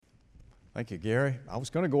Thank you, Gary. I was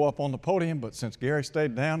going to go up on the podium, but since Gary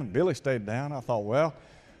stayed down and Billy stayed down, I thought, well,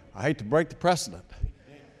 I hate to break the precedent.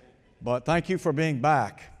 But thank you for being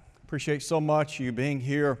back. Appreciate so much you being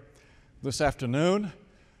here this afternoon.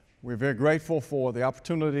 We're very grateful for the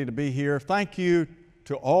opportunity to be here. Thank you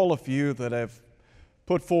to all of you that have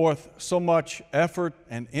put forth so much effort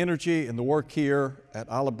and energy in the work here at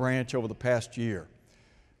Olive Branch over the past year.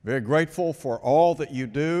 Very grateful for all that you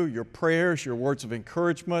do, your prayers, your words of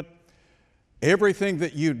encouragement. Everything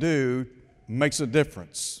that you do makes a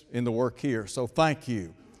difference in the work here, so thank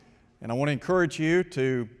you. And I want to encourage you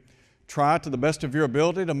to try to the best of your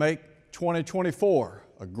ability to make 2024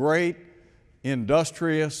 a great,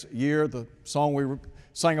 industrious year. The song we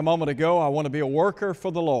sang a moment ago, I want to be a worker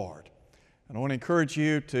for the Lord. And I want to encourage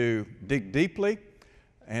you to dig deeply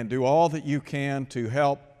and do all that you can to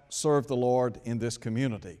help serve the Lord in this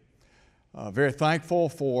community. Very thankful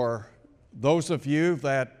for those of you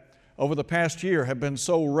that over the past year have been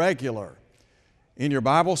so regular in your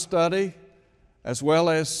Bible study as well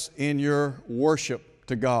as in your worship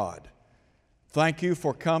to God. Thank you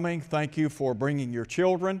for coming. Thank you for bringing your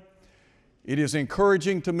children. It is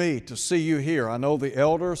encouraging to me to see you here. I know the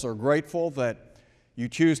elders are grateful that you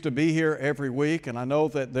choose to be here every week, and I know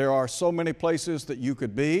that there are so many places that you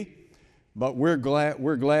could be, but we're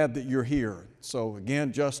glad that you're here. So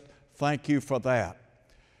again, just thank you for that.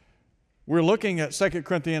 We're looking at 2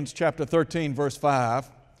 Corinthians chapter 13, verse 5,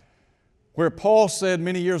 where Paul said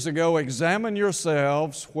many years ago, "Examine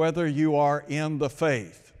yourselves whether you are in the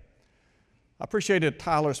faith." I appreciated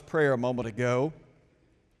Tyler's prayer a moment ago,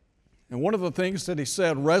 and one of the things that he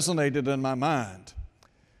said resonated in my mind,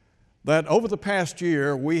 that over the past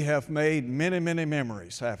year we have made many, many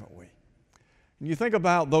memories, haven't we? And you think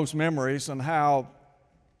about those memories and how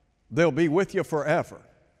they'll be with you forever.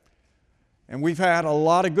 And we've had a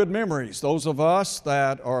lot of good memories. Those of us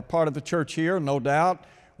that are part of the church here, no doubt,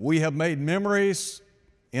 we have made memories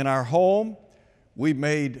in our home. We've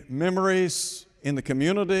made memories in the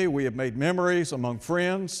community. We have made memories among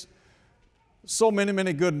friends. So many,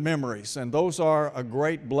 many good memories, and those are a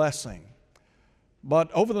great blessing.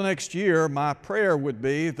 But over the next year, my prayer would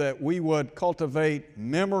be that we would cultivate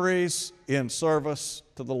memories in service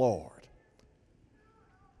to the Lord.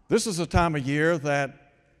 This is a time of year that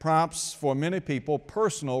prompts for many people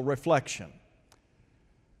personal reflection.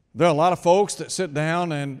 There are a lot of folks that sit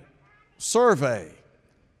down and survey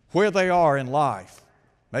where they are in life,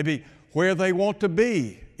 maybe where they want to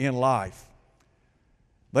be in life.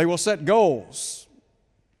 They will set goals,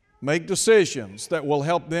 make decisions that will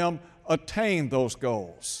help them attain those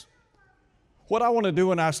goals. What I want to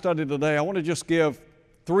do in our study today, I want to just give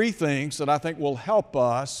 3 things that I think will help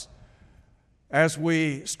us as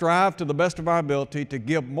we strive to the best of our ability to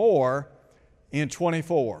give more in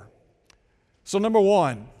 24. So number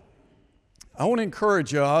 1, I want to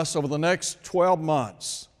encourage us over the next 12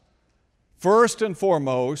 months, first and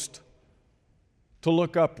foremost, to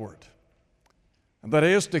look upward. And that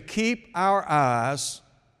is to keep our eyes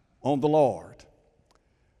on the Lord.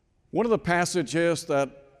 One of the passages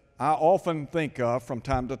that I often think of from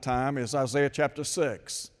time to time is Isaiah chapter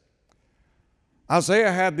 6.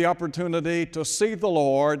 Isaiah had the opportunity to see the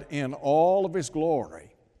Lord in all of His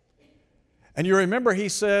glory. And you remember he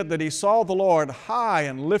said that he saw the Lord high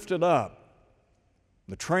and lifted up.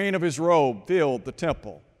 The train of His robe filled the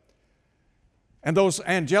temple. And those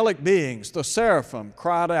angelic beings, the seraphim,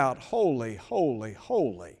 cried out, "Holy, holy,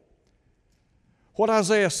 holy." What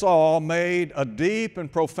Isaiah saw made a deep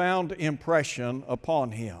and profound impression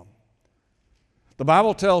upon him. The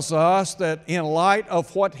Bible tells us that in light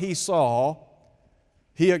of what he saw,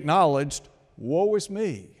 he acknowledged, "Woe is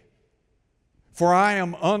me, for I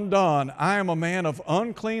am undone. I am a man of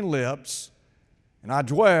unclean lips, and I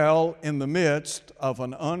dwell in the midst of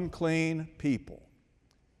an unclean people."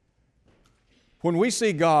 When we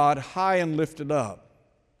see God high and lifted up,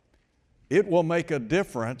 it will make a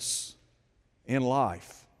difference in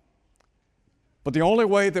life. But the only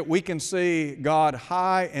way that we can see God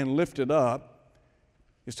high and lifted up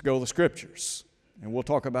is to go to the Scriptures. And we'll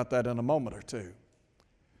talk about that in a moment or two.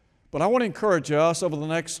 But I want to encourage us over the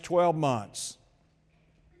next 12 months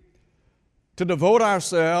to devote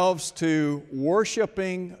ourselves to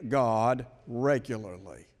worshiping God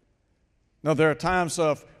regularly. Now, there are times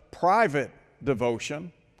of private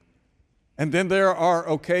devotion, and then there are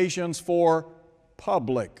occasions for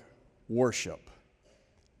public worship.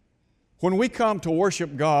 When we come to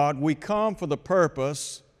worship God, we come for the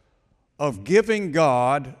purpose of giving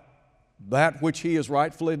God that which He is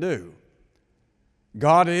rightfully due.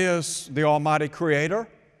 God is the Almighty Creator.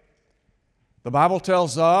 The Bible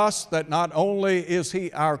tells us that not only is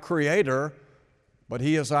He our Creator, but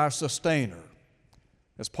He is our sustainer.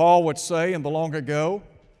 As Paul would say in the long ago,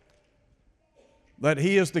 that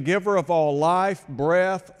He is the giver of all life,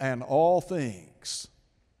 breath, and all things.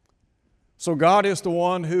 So God is the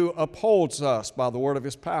one who upholds us by the word of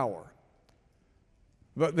His power.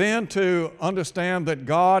 But then to understand that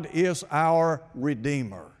God is our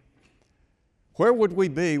Redeemer. Where would we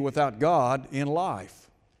be without God in life?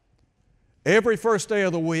 Every first day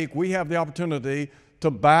of the week, we have the opportunity to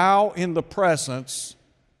bow in the presence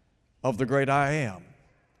of the great I Am.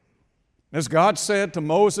 As God said to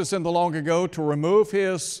Moses in the long ago to remove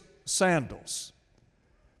his sandals,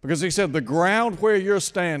 because He said, the ground where you're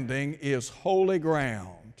standing is holy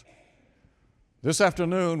ground. This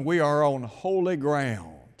afternoon, we are on holy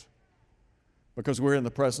ground because we're in the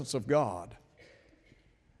presence of God.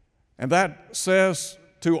 And that says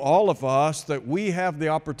to all of us that we have the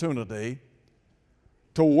opportunity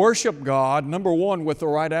to worship God, number one, with the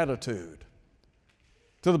right attitude.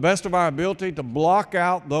 To the best of our ability to block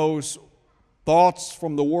out those thoughts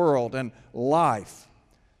from the world and life.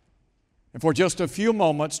 And for just a few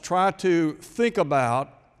moments, try to think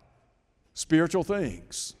about spiritual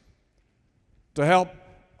things to help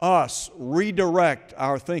us redirect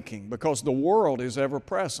our thinking, because the world is ever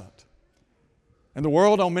present. And the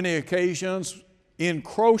world on many occasions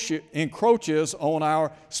encroaches on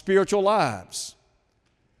our spiritual lives.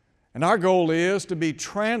 And our goal is to be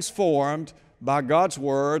transformed by God's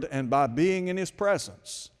Word and by being in His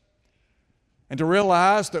presence. And to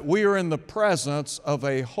realize that we are in the presence of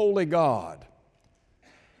a holy God,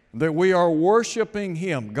 that we are worshiping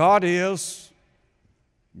Him. God is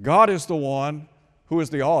the one who is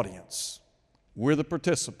the audience. We're the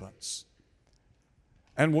participants.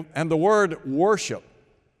 And the word worship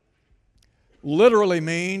literally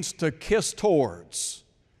means to kiss towards.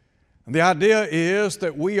 And the idea is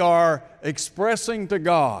that we are expressing to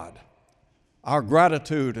God our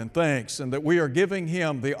gratitude and thanks, and that we are giving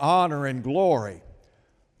Him the honor and glory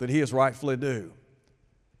that He is rightfully due.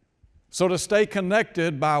 So to stay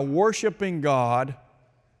connected by worshiping God,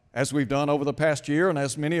 as we've done over the past year and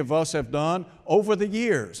as many of us have done over the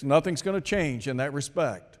years, nothing's going to change in that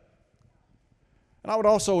respect. And I would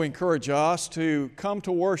also encourage us to come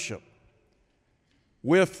to worship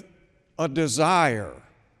with a desire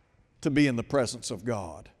to be in the presence of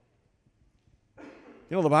God.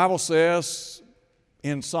 You know, the Bible says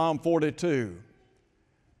in Psalm 42,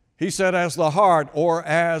 He said, as the hart or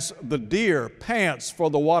as the deer pants for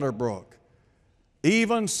the water brook,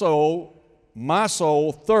 even so my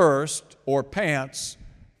soul thirsts or pants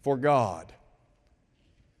for God.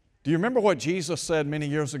 Do you remember what Jesus said many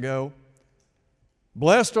years ago?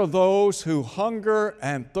 Blessed are those who hunger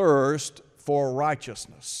and thirst for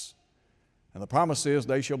righteousness, and the promise is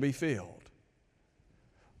they shall be filled.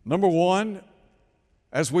 Number one,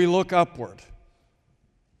 as we look upward,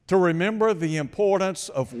 to remember the importance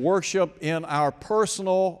of worship in our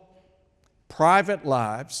personal, private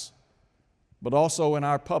lives, but also in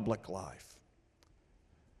our public life.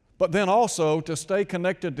 But then also to stay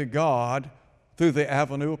connected to God through the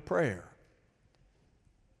avenue of prayer.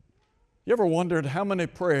 You ever wondered how many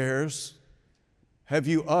prayers have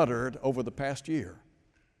you uttered over the past year?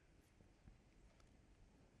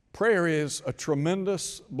 Prayer is a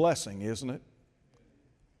tremendous blessing, isn't it?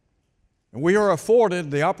 And we are afforded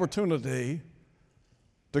the opportunity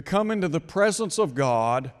to come into the presence of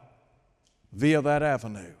God via that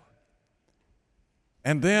avenue.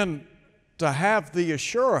 And then to have the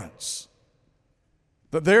assurance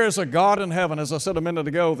that there is a God in heaven, as I said a minute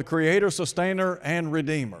ago, the Creator, Sustainer, and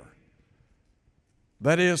Redeemer,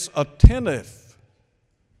 that is attentive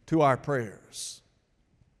to our prayers.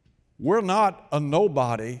 We're not a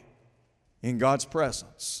nobody in God's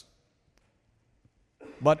presence.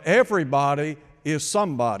 But everybody is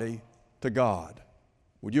somebody to God.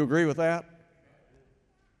 Would you agree with that?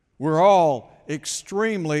 We're all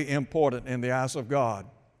extremely important in the eyes of God.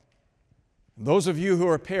 And those of you who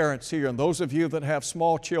are parents here, and those of you that have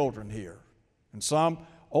small children here, and some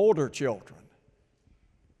older children,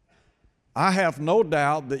 I have no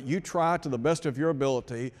doubt that you try to the best of your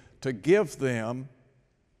ability to give them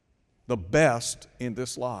the best in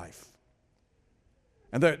this life.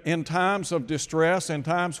 And that in times of distress, in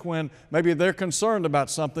times when maybe they're concerned about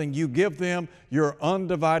something, you give them your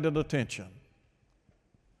undivided attention.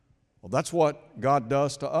 Well, that's what God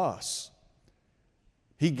does to us.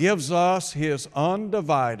 He gives us His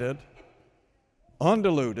undivided,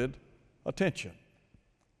 undiluted attention.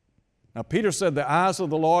 Now, Peter said, the eyes of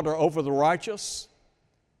the Lord are over the righteous.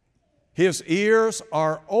 His ears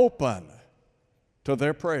are open to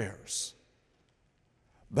their prayers.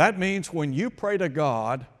 That means when you pray to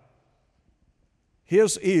God,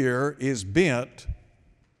 His ear is bent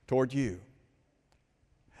toward you.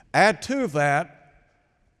 Add to that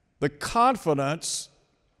the confidence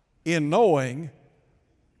in knowing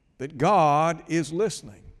that God is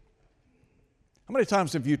listening. How many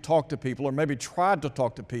times have you talked to people, or maybe tried to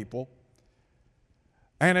talk to people,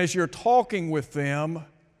 and as you're talking with them,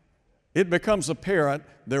 it becomes apparent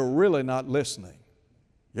they're really not listening?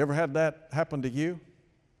 You ever had that happen to you?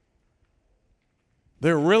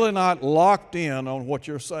 They're really not locked in on what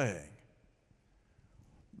you're saying.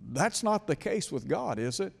 That's not the case with God,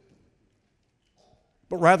 is it?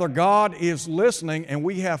 But rather, God is listening, and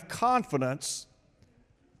we have confidence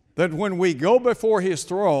that when we go before His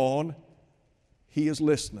throne, He is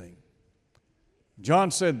listening.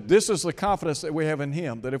 John said, this is the confidence that we have in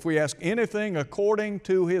Him, that if we ask anything according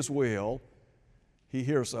to His will, He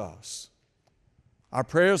hears us. Our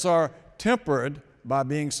prayers are tempered by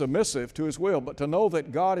being submissive to His will, but to know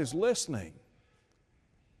that God is listening.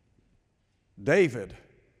 David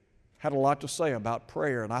had a lot to say about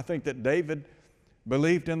prayer, and I think that David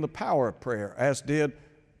believed in the power of prayer, as did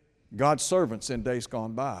God's servants in days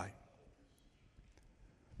gone by.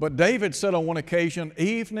 But David said on one occasion,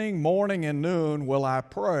 evening, morning, and noon will I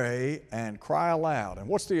pray and cry aloud. And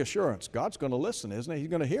what's the assurance? God's going to listen, isn't He? He's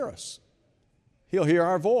going to hear us. He'll hear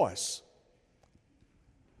our voice.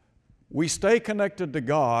 We stay connected to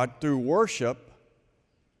God through worship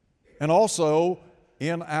and also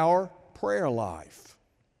in our prayer life.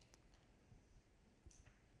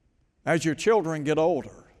 As your children get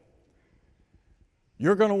older,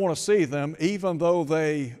 you're going to want to see them even though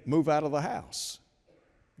they move out of the house.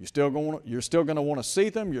 You're still going to want to see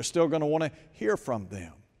them. You're still going to want to hear from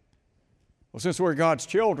them. Well, since we're God's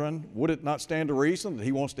children, would it not stand to reason that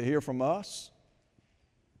He wants to hear from us?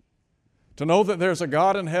 To know that there's a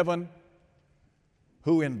God in heaven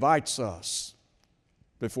who invites us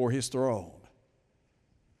before His throne.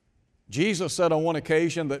 Jesus said on one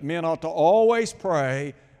occasion that men ought to always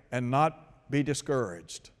pray and not be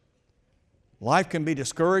discouraged. Life can be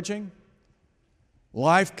discouraging.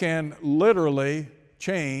 Life can literally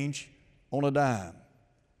change on a dime.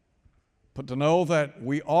 But to know that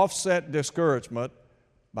we offset discouragement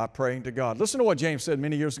by praying to God. Listen to what James said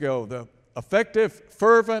many years ago. The effective,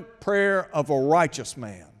 fervent prayer of a righteous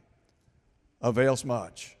man avails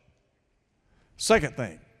much. Second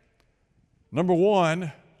thing, number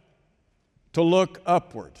one, to look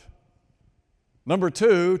upward. Number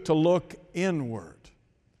two, to look inward.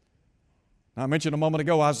 Now, I mentioned a moment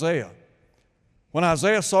ago Isaiah. When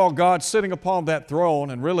Isaiah saw God sitting upon that throne,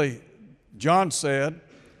 and really John said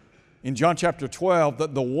in John chapter 12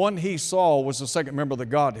 that the one he saw was the second member of the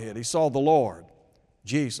Godhead. He saw the Lord,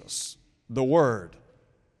 Jesus, the Word.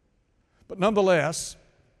 But nonetheless,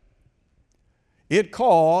 it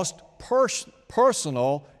caused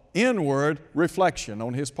personal, inward reflection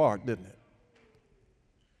on his part, didn't it?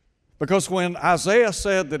 Because when Isaiah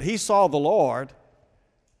said that he saw the Lord,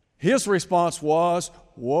 his response was,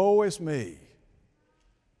 "Woe is me,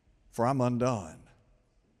 for I'm undone."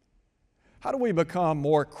 How do we become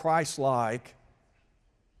more Christ-like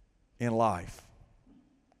in life?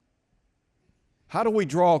 How do we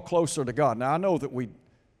draw closer to God? Now, I know that we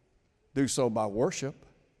do so by worship,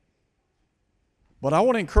 but I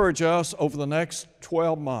want to encourage us over the next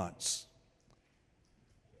 12 months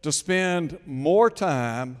to spend more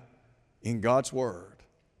time in God's Word.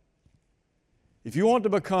 If you want to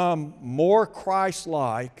become more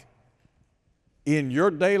Christ-like in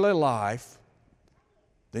your daily life,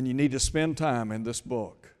 then you need to spend time in this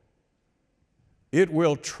book. It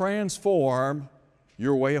will transform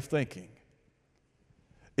your way of thinking.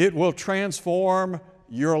 It will transform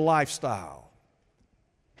your lifestyle.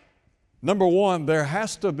 Number one, there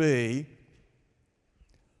has to be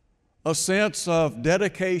a sense of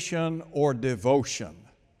dedication or devotion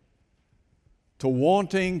to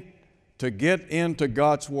wanting to get into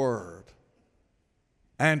God's Word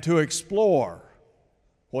and to explore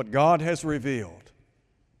what God has revealed.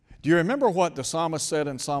 Do you remember what the psalmist said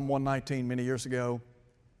in Psalm 119 many years ago?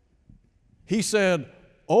 He said,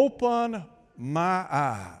 "Open my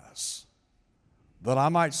eyes that I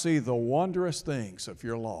might see the wondrous things of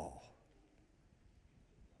your law."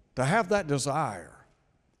 To have that desire,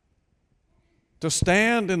 to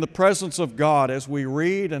stand in the presence of God as we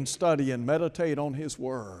read and study and meditate on His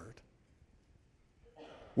Word,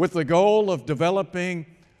 with the goal of developing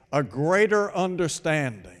a greater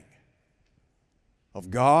understanding of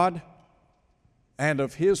God and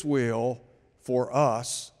of His will for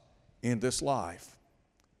us in this life.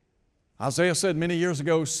 Isaiah said many years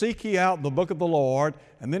ago, "Seek ye out the book of the Lord,"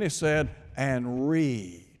 and then he said, "and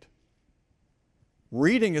read."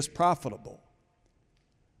 Reading is profitable.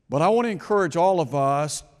 But I want to encourage all of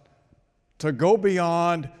us to go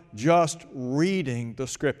beyond just reading the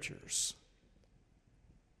Scriptures,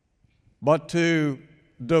 but to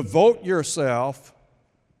devote yourself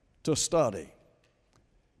to study.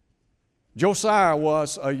 Josiah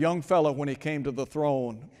was a young fellow when he came to the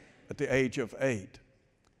throne at the age of 8.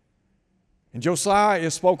 And Josiah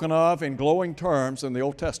is spoken of in glowing terms in the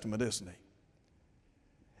Old Testament, isn't he?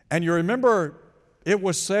 And you remember it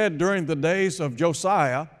was said during the days of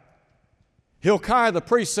Josiah, Hilkiah the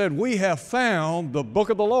priest said, "We have found the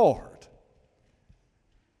book of the Lord."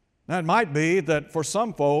 Now it might be that for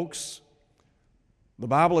some folks, the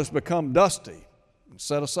Bible has become dusty and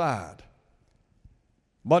set aside.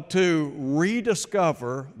 But to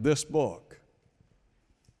rediscover this book,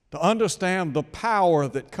 to understand the power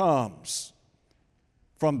that comes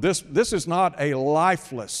from this is not a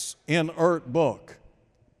lifeless, inert book.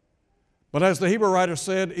 But as the Hebrew writer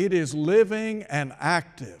said, it is living and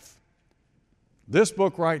active. This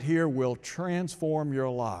book right here will transform your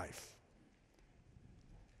life.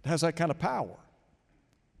 It has that kind of power.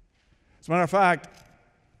 As a matter of fact,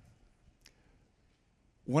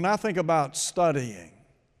 when I think about studying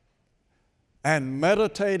and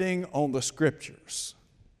meditating on the Scriptures,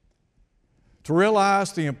 to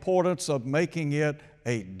realize the importance of making it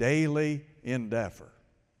a daily endeavor.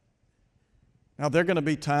 Now, there are going to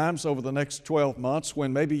be times over the next 12 months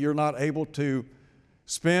when maybe you're not able to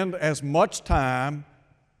spend as much time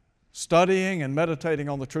studying and meditating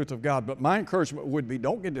on the truth of God. But my encouragement would be,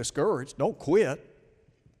 don't get discouraged. Don't quit.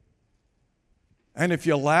 And if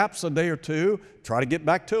you lapse a day or two, try to get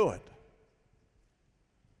back to it.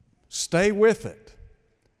 Stay with it.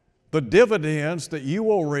 The dividends that you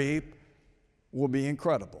will reap will be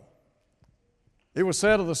incredible. It was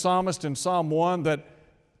said of the psalmist in Psalm 1 that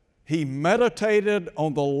he meditated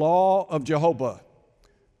on the law of Jehovah,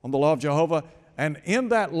 and in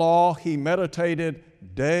that law he meditated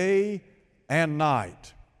day and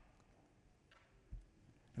night.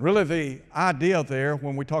 Really, the idea there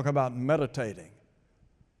when we talk about meditating,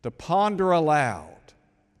 to ponder aloud.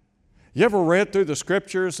 You ever read through the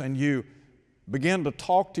Scriptures and you begin to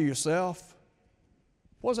talk to yourself?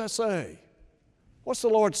 What does that say? What's the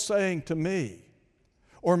Lord saying to me?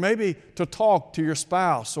 Or maybe to talk to your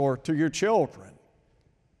spouse or to your children,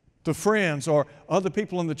 to friends or other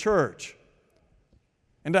people in the church,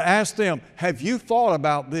 and to ask them, have you thought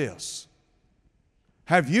about this?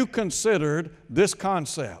 Have you considered this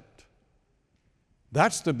concept?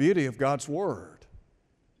 That's the beauty of God's Word.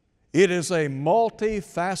 It is a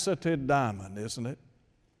multifaceted diamond, isn't it?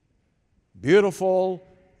 Beautiful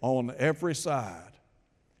on every side.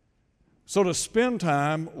 So to spend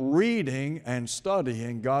time reading and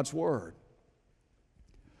studying God's Word,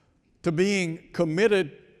 to being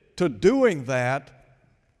committed to doing that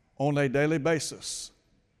on a daily basis,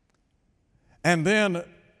 and then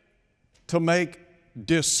to make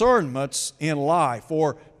discernments in life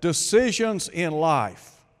or decisions in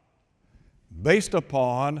life based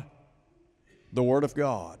upon the Word of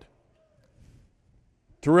God.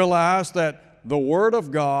 To realize that the Word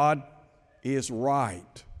of God is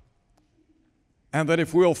right. And that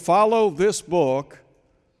if we'll follow this book,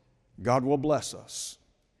 God will bless us.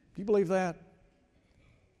 Do you believe that?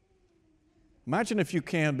 Imagine if you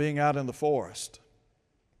can being out in the forest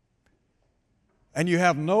and you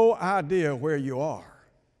have no idea where you are.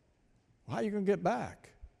 Well, how are you going to get back?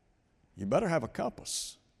 You better have a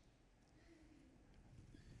compass.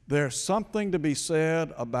 There's something to be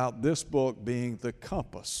said about this book being the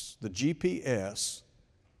compass, the GPS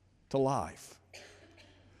to life.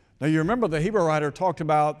 Now you remember the Hebrew writer talked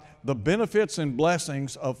about the benefits and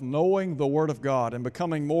blessings of knowing the Word of God and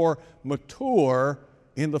becoming more mature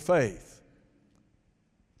in the faith.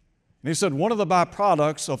 And he said one of the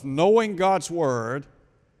byproducts of knowing God's Word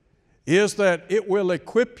is that it will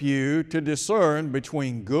equip you to discern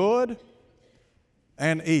between good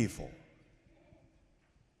and evil.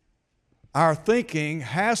 Our thinking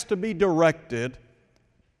has to be directed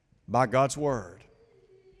by God's Word.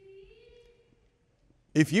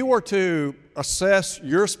 If you were to assess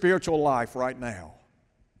your spiritual life right now,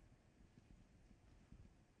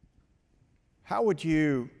 how would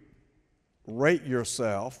you rate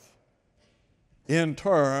yourself in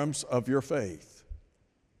terms of your faith?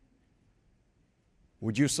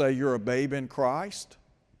 Would you say you're a babe in Christ?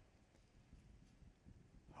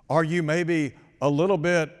 Are you maybe a little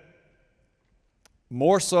bit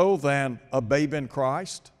more so than a babe in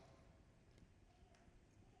Christ?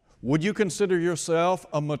 Would you consider yourself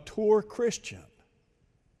a mature Christian?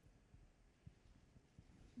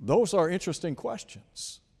 Those are interesting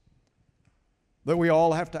questions that we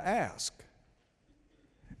all have to ask.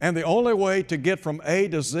 And the only way to get from A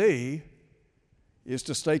to Z is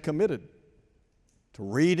to stay committed to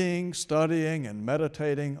reading, studying, and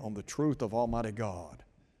meditating on the truth of Almighty God.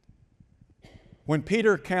 When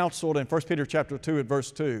Peter counseled in 1 Peter chapter 2 at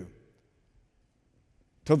verse 2,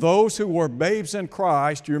 to those who were babes in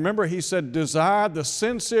Christ, you remember he said, desire the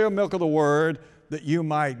sincere milk of the Word that you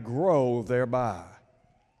might grow thereby.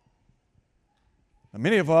 Now,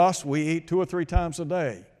 many of us, we eat 2 or 3 times a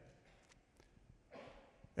day.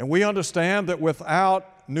 And we understand that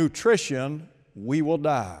without nutrition, we will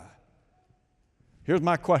die. Here's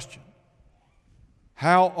my question.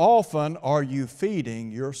 How often are you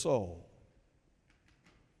feeding your soul?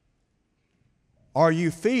 Are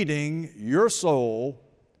you feeding your soul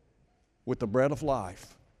with the bread of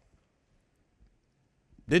life?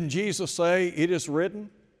 Didn't Jesus say, it is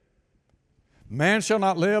written, man shall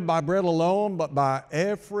not live by bread alone, but by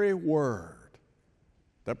every word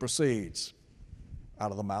that proceeds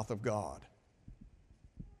out of the mouth of God.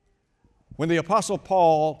 When the Apostle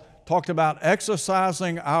Paul talked about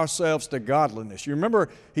exercising ourselves to godliness, you remember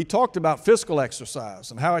he talked about physical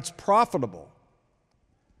exercise and how it's profitable.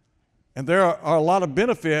 And there are a lot of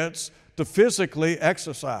benefits to physically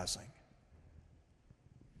exercising.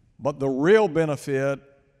 But the real benefit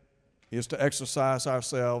is to exercise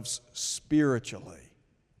ourselves spiritually,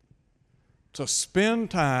 to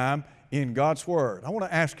spend time in God's Word. I want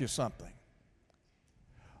to ask you something.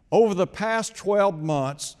 Over the past 12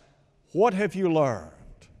 months, what have you learned?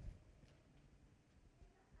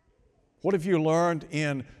 What have you learned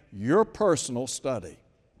in your personal study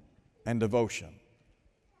and devotion?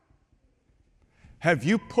 Have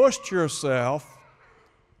you pushed yourself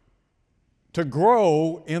to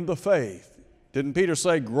grow in the faith? Didn't Peter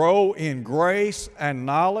say, grow in grace and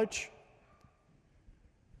knowledge?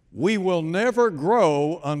 We will never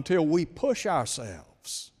grow until we push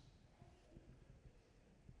ourselves.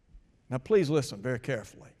 Now, please listen very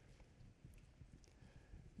carefully.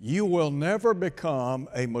 You will never become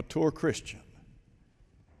a mature Christian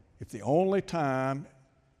if the only time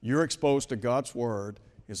you're exposed to God's Word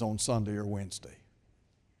is on Sunday or Wednesday,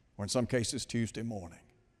 or in some cases Tuesday morning.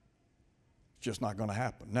 It's just not going to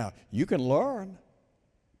happen. Now, you can learn,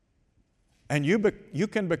 and you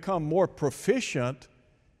can become more proficient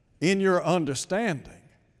in your understanding,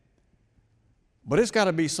 but it's got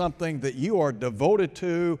to be something that you are devoted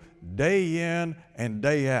to day in and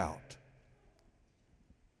day out.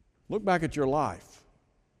 Look back at your life.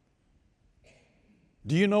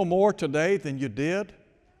 Do you know more today than you did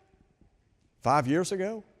 5 years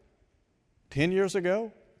ago? 10 years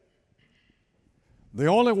ago? The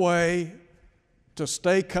only way to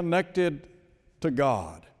stay connected to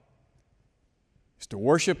God is to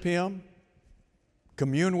worship Him,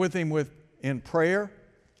 commune with Him in prayer,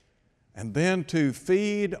 and then to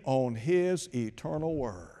feed on His eternal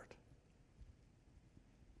Word.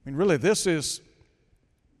 I mean, really, this is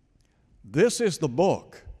the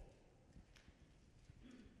book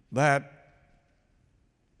that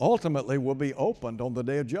ultimately will be opened on the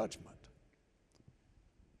day of judgment.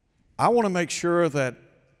 I want to make sure that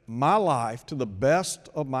my life, to the best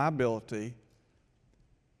of my ability,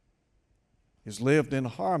 is lived in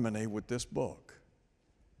harmony with this book.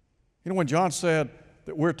 You know, when John said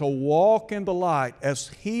that we're to walk in the light as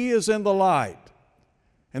He is in the light,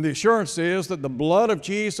 and the assurance is that the blood of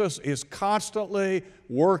Jesus is constantly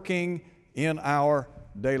working in our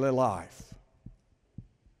daily life.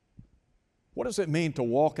 What does it mean to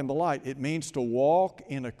walk in the light? It means to walk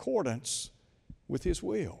in accordance with His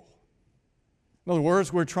will. In other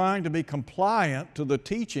words, we're trying to be compliant to the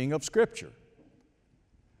teaching of Scripture.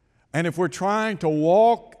 And if we're trying to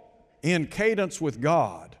walk in cadence with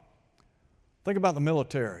God, think about the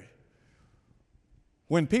military.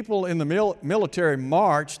 When people in the military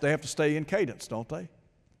march, they have to stay in cadence, don't they?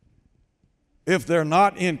 If they're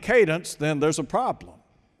not in cadence, then there's a problem.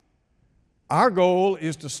 Our goal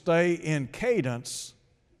is to stay in cadence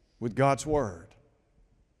with God's Word.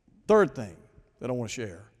 Third thing that I want to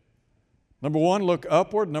share. Number 1, look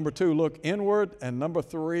upward. Number 2, look inward. And number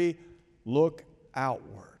 3, look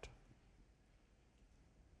outward.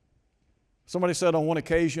 Somebody said on one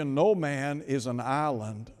occasion, no man is an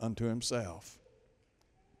island unto himself.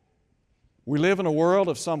 We live in a world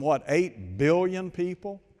of somewhat 8 billion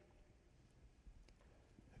people.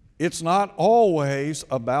 It's not always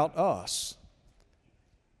about us,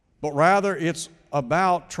 but rather it's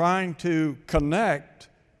about trying to connect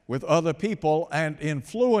with other people and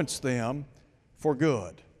influence them for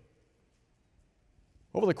good.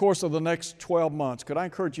 Over the course of the next 12 months, could I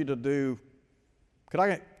encourage you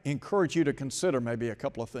to consider maybe a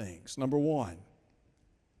couple of things? Number 1,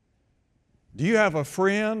 do you have a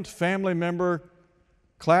friend, family member,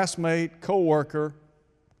 classmate, coworker,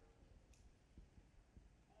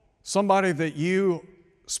 somebody that you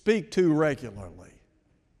speak to regularly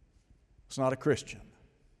is not a Christian.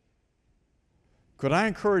 Could I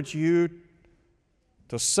encourage you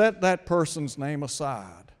to set that person's name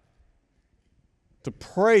aside, to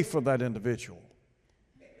pray for that individual,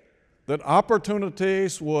 that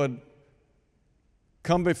opportunities would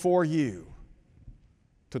come before you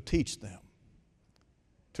to teach them,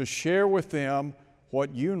 to share with them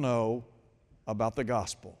what you know about the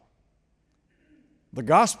gospel. The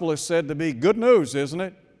gospel is said to be good news, isn't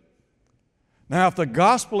it? Now, if the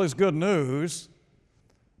gospel is good news,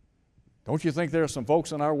 don't you think there are some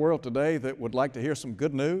folks in our world today that would like to hear some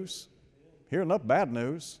good news? Hear enough bad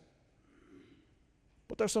news.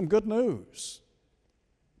 But there's some good news.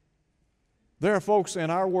 There are folks in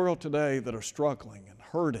our world today that are struggling and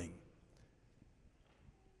hurting.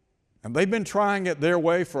 And they've been trying it their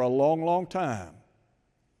way for a long, long time.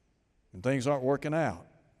 And things aren't working out.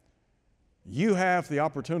 You have the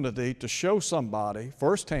opportunity to show somebody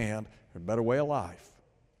firsthand a better way of life.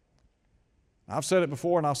 I've said it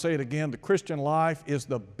before and I'll say it again. The Christian life is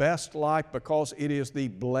the best life because it is the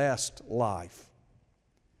blessed life.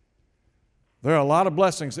 There are a lot of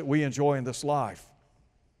blessings that we enjoy in this life,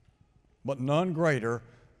 but none greater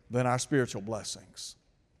than our spiritual blessings.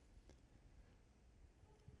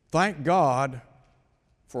 Thank God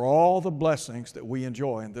for all the blessings that we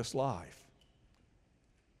enjoy in this life.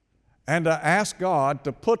 And to ask God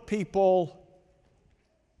to put people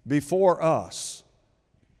before us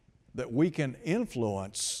that we can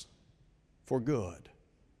influence for good.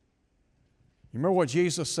 You remember what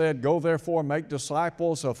Jesus said, "Go therefore, make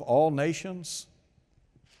disciples of all nations"?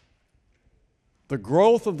 The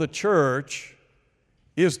growth of the church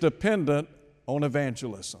is dependent on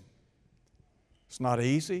evangelism. It's not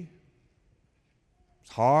easy.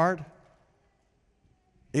 It's hard.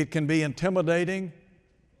 It can be intimidating,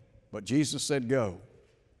 but Jesus said, "Go."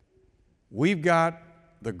 We've got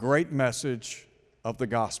the great message of the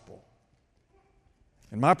gospel.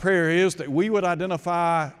 And my prayer is that we would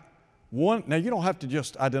identify one. Now, you don't have to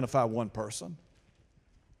just identify one person,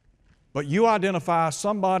 but you identify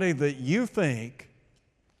somebody that you think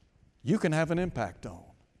you can have an impact on.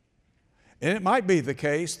 And it might be the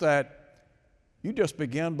case that you just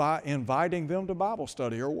begin by inviting them to Bible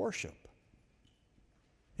study or worship.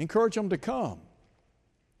 Encourage them to come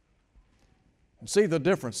and see the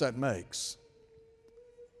difference that makes.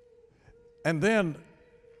 And then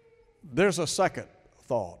there's a second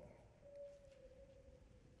thought.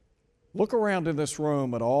 Look around in this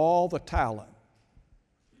room at all the talent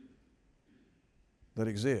that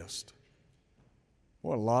exists.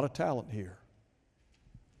 What a lot of talent here.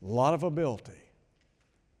 A lot of ability.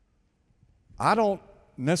 I don't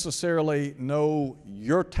necessarily know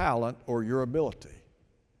your talent or your ability,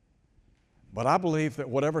 but I believe that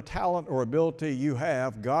whatever talent or ability you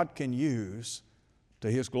have, God can use to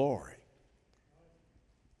His glory.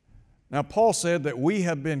 Now, Paul said that we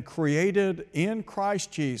have been created in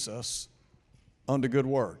Christ Jesus unto good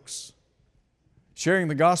works. Sharing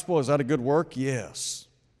the gospel, is that a good work? Yes.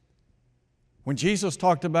 When Jesus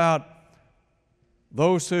talked about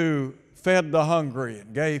those who fed the hungry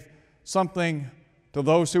and gave something to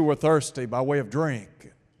those who were thirsty by way of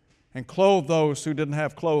drink, and clothed those who didn't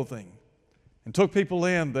have clothing, and took people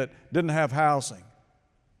in that didn't have housing,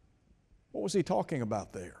 what was He talking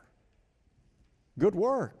about there? Good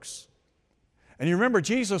works. And you remember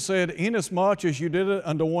Jesus said, "Inasmuch as you did it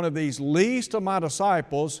unto one of these least of my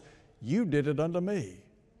disciples, you did it unto me."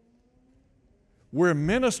 We're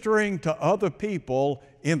ministering to other people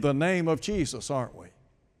in the name of Jesus, aren't we?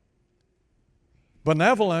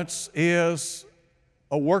 Benevolence is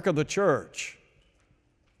a work of the church.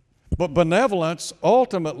 But benevolence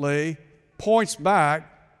ultimately points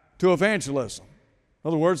back to evangelism. In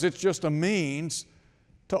other words, it's just a means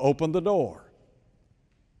to open the door.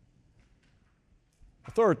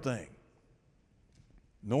 A third thing,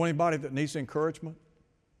 know anybody that needs encouragement?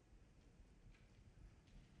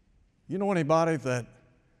 You know anybody that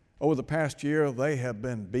over the past year they have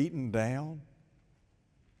been beaten down?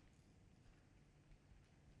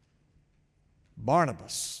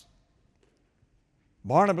 Barnabas.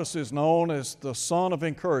 Barnabas is known as the son of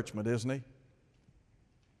encouragement, isn't he?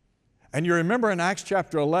 And you remember in Acts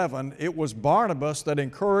chapter 11, it was Barnabas that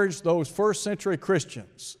encouraged those first century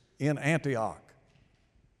Christians in Antioch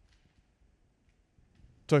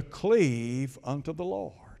to cleave unto the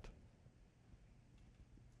Lord.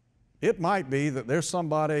 It might be that there's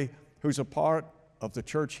somebody who's a part of the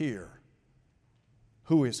church here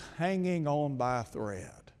who is hanging on by a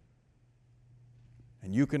thread,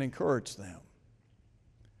 and you can encourage them.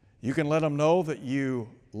 You can let them know that you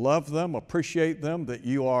love them, appreciate them, that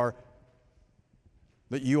you are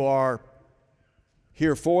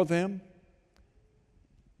here for them.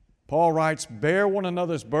 Paul writes, bear one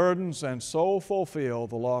another's burdens and so fulfill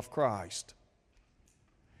the law of Christ.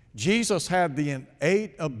 Jesus had the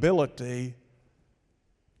innate ability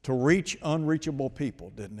to reach unreachable people,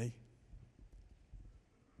 didn't he?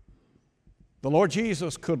 The Lord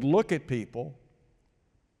Jesus could look at people,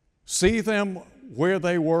 see them where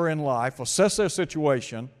they were in life, assess their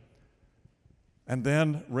situation, and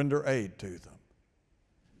then render aid to them.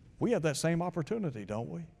 We have that same opportunity, don't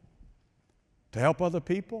we? To help other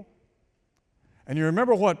people. And you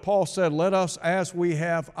remember what Paul said, let us as we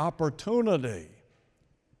have opportunity.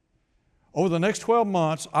 Over the next 12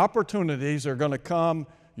 months, opportunities are going to come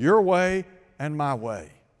your way and my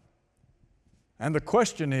way. And the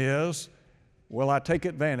question is, will I take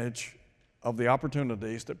advantage of the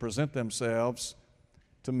opportunities that present themselves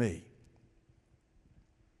to me?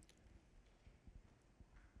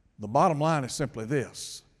 The bottom line is simply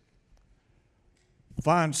this.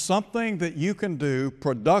 Find something that you can do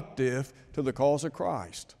productive to the cause of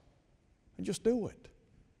Christ, and just do it.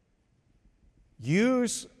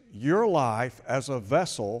 Use your life as a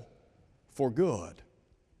vessel for good.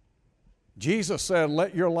 Jesus said,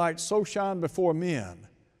 let your light so shine before men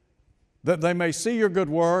that they may see your good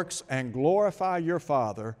works and glorify your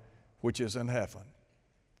Father which is in heaven.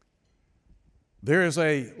 There is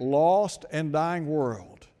a lost and dying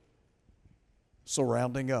world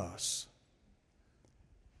surrounding us.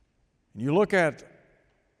 And you look at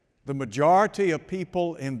the majority of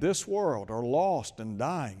people in this world are lost and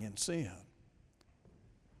dying in sin.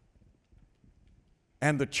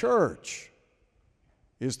 And the church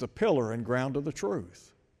is the pillar and ground of the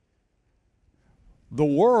truth. The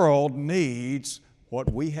world needs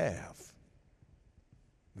what we have.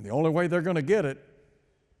 And the only way they're going to get it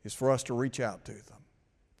is for us to reach out to them.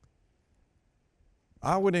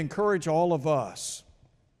 I would encourage all of us.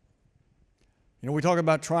 You know, we talk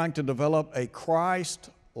about trying to develop a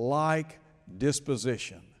Christ-like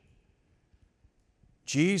disposition.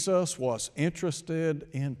 Jesus was interested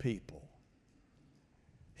in people.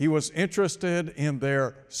 He was interested in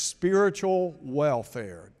their spiritual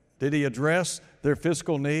welfare. Did he address their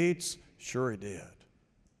physical needs? Sure he did.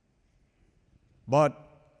 But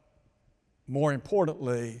more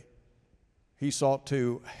importantly, he sought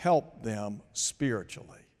to help them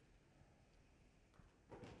spiritually.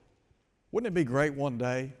 Wouldn't it be great one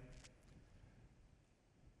day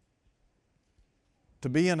to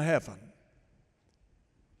be in heaven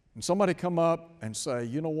and somebody come up and say,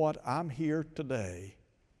 you know what, I'm here today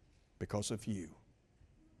because of you.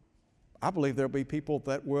 I believe there'll be people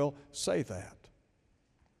that will say that.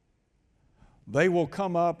 They will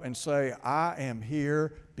come up and say, I am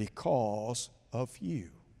here because of you.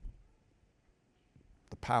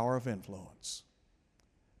 The power of influence.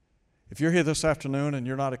 If you're here this afternoon and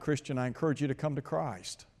you're not a Christian, I encourage you to come to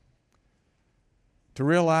Christ. To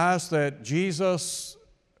realize that Jesus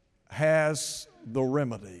has the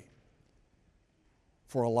remedy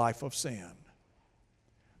for a life of sin.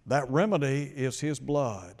 That remedy is His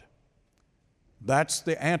blood. That's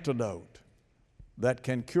the antidote that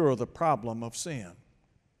can cure the problem of sin.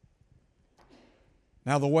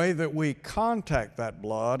 Now, the way that we contact that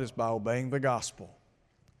blood is by obeying the gospel.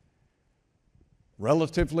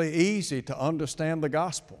 Relatively easy to understand the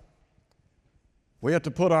gospel. We have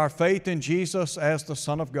to put our faith in Jesus as the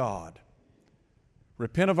Son of God,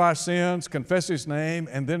 repent of our sins, confess His name,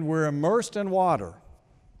 and then we're immersed in water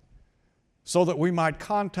so that we might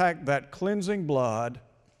contact that cleansing blood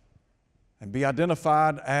and be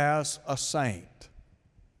identified as a saint,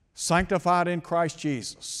 sanctified in Christ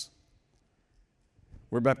Jesus.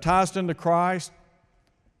 We're baptized into Christ.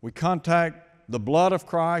 We contact the blood of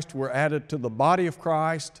Christ. We're added to the body of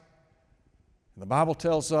Christ. And the Bible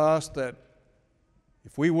tells us that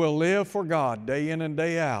if we will live for God day in and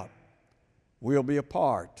day out, we'll be a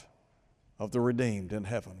part of the redeemed in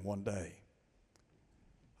heaven one day.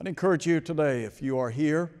 I'd encourage you today, if you are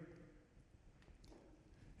here,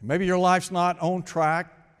 maybe your life's not on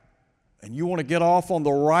track and you want to get off on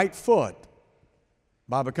the right foot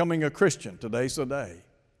by becoming a Christian, today's the day.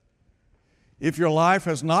 If your life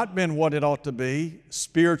has not been what it ought to be,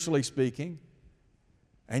 spiritually speaking,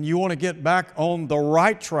 and you want to get back on the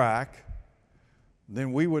right track,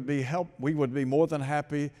 then we would be more than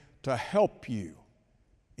happy to help you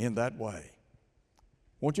in that way.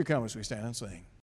 Won't you come as we stand and sing?